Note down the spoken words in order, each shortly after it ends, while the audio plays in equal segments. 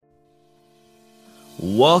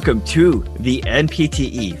Welcome to the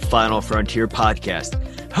NPTE Final Frontier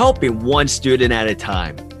podcast, helping one student at a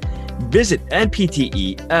time. Visit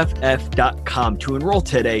npteff.com to enroll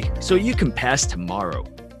today so you can pass tomorrow.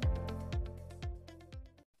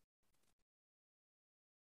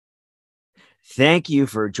 Thank you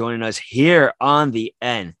for joining us here on the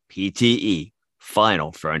NPTE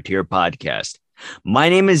Final Frontier podcast. My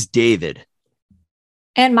name is David.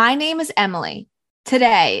 And my name is Emily.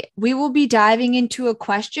 Today, we will be diving into a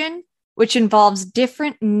question which involves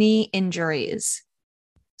different knee injuries.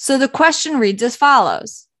 So the question reads as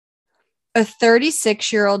follows. A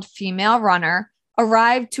 36-year-old female runner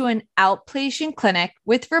arrived to an outpatient clinic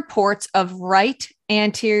with reports of right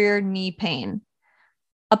anterior knee pain.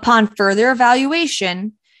 Upon further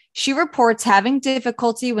evaluation, she reports having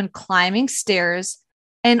difficulty when climbing stairs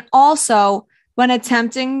and also when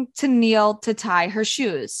attempting to kneel to tie her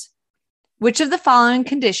shoes. Which of the following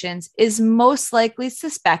conditions is most likely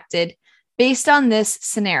suspected based on this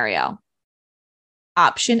scenario?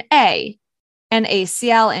 Option A, an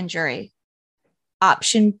ACL injury.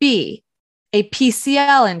 Option B, a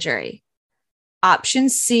PCL injury. Option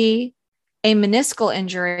C, a meniscal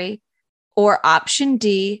injury. Or option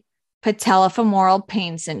D, patellofemoral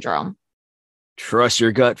pain syndrome. Trust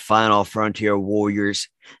your gut, Final Frontier warriors.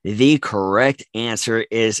 The correct answer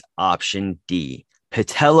is option D,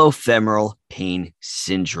 patellofemoral pain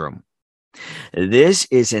syndrome. This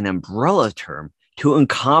is an umbrella term to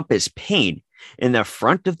encompass pain in the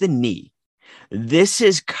front of the knee. This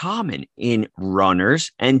is common in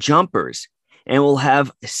runners and jumpers and will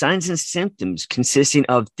have signs and symptoms consisting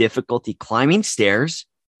of difficulty climbing stairs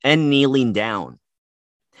and kneeling down.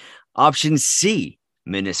 Option C,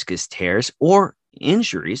 meniscus tears or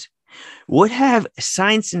injuries, would have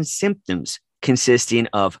signs and symptoms consisting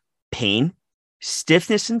of pain,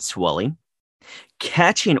 stiffness and swelling,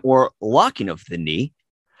 catching or locking of the knee,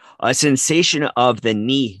 a sensation of the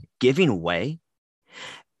knee giving way,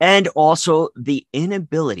 and also the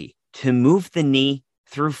inability to move the knee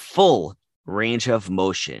through full range of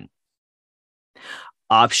motion.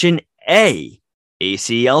 Option A,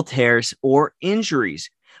 ACL tears or injuries,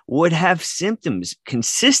 would have symptoms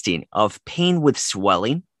consisting of pain with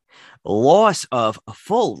swelling, loss of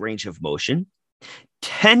full range of motion,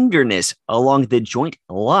 tenderness along the joint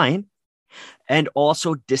line, and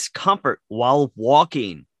also discomfort while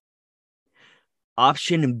walking.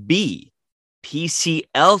 Option B,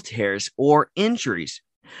 PCL tears or injuries,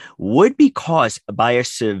 would be caused by a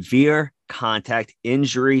severe contact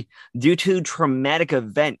injury due to traumatic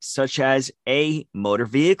events such as a motor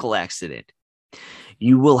vehicle accident.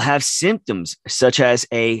 You will have symptoms such as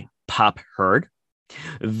a pop heard,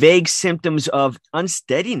 vague symptoms of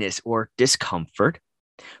unsteadiness or discomfort,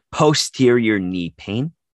 posterior knee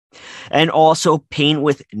pain, and also pain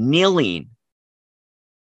with kneeling.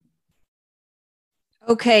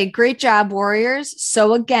 Okay, great job, warriors.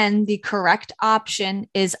 So again, the correct option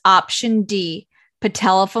is option D,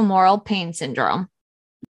 patellofemoral pain syndrome.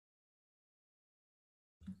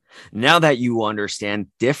 Now that you understand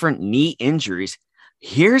different knee injuries,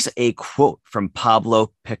 here's a quote from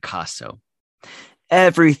Pablo Picasso.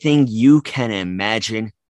 Everything you can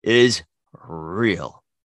imagine is real.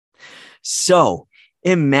 So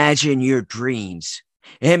imagine your dreams.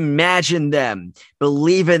 Imagine them,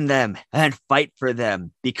 believe in them, and fight for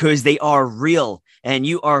them because they are real and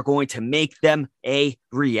you are going to make them a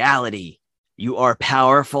reality. You are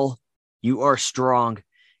powerful. You are strong.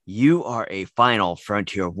 You are a Final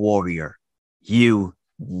Frontier warrior. You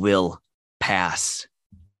will pass.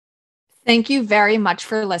 Thank you very much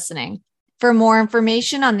for listening. For more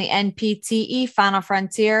information on the NPTE Final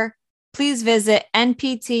Frontier, please visit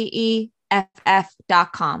npteff.com.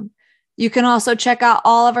 You can also check out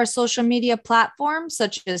all of our social media platforms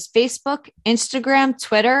such as Facebook, Instagram,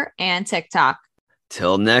 Twitter, and TikTok.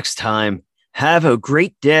 Till next time, have a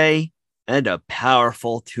great day and a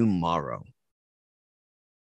powerful tomorrow.